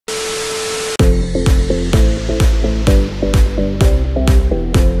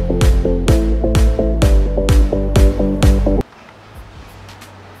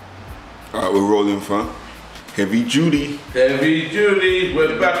fam. Heavy duty. Heavy duty,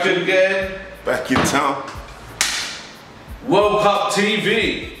 we're back again. Back in town. World Cup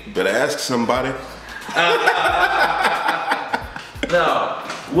TV. Better ask somebody. Now,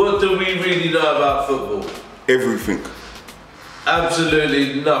 what do we really know about football? Everything.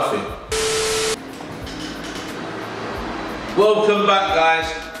 Absolutely nothing. Welcome back, guys.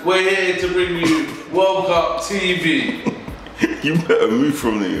 We're here to bring you World Cup TV. You better move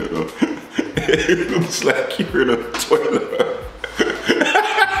from there, though. It looks like you're in a toilet.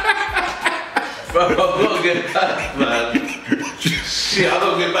 Bro, I've got to get back, man. Shit, I've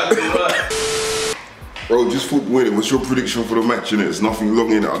got to get back to work. Bro, just football in it. What's your prediction for the match, innit? There's nothing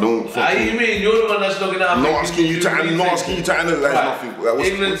long in it. I don't fucking... How you mean? You're the one that's looking at I'm not asking you to analyse nothing.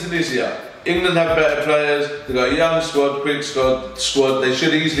 England, Tunisia. England have better players. They've got a young squad, quick squad. They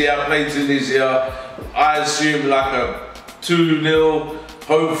should easily outplay Tunisia. I assume like a 2-0,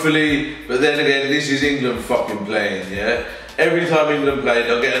 hopefully. But then again, this is England fucking playing, yeah? Every time England play,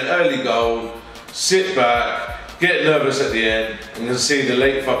 they'll get an early goal, sit back, get nervous at the end, and concede a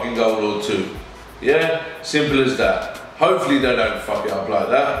late fucking goal or two. Yeah? Simple as that. Hopefully they don't fuck it up like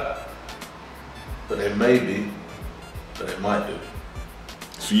that. But they may be. But they might do.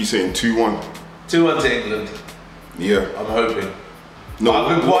 So you saying 2-1? 2-1 to England. Yeah. I'm hoping. No,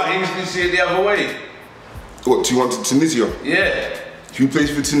 I could quite easily see it the other way. What, 2-1 to Tunisia? Yeah. Who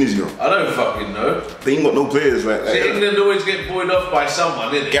plays for Tunisia? I don't fucking know. They ain't got no players like that. See, England always get buoyed off by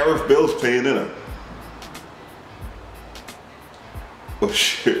someone, innit? Gareth Bale's playing, innit? Oh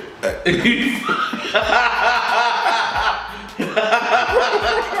shit.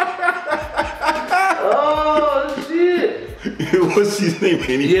 Oh shit. What's his name?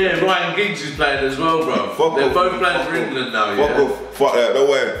 Yeah, Ryan Giggs is playing as well, bro. They're both playing for England now, fuck off. Fuck that, no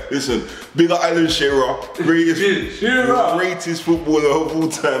way. Listen, big up Alan Shearer, greatest footballer of all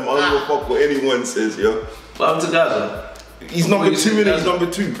time. I don't give a fuck what anyone says, yo. But I'm to Gaza. He's number 2, innit? He's number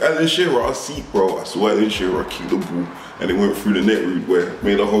 2. Alan Shearer, I see, bro. I saw Alan Shearer kick the ball and it went through the net route where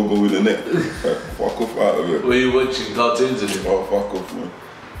made a whole goal in the net. Fuck off out of it. Were you watching cartoons of him? Oh, fuck off, man.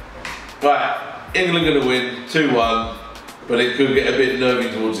 Right, England gonna win 2-1, but it could get a bit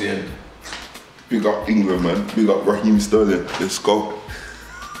nervy towards the end. Big up England, man. Big up Raheem Sterling. Let's go.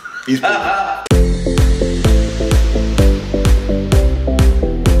 He's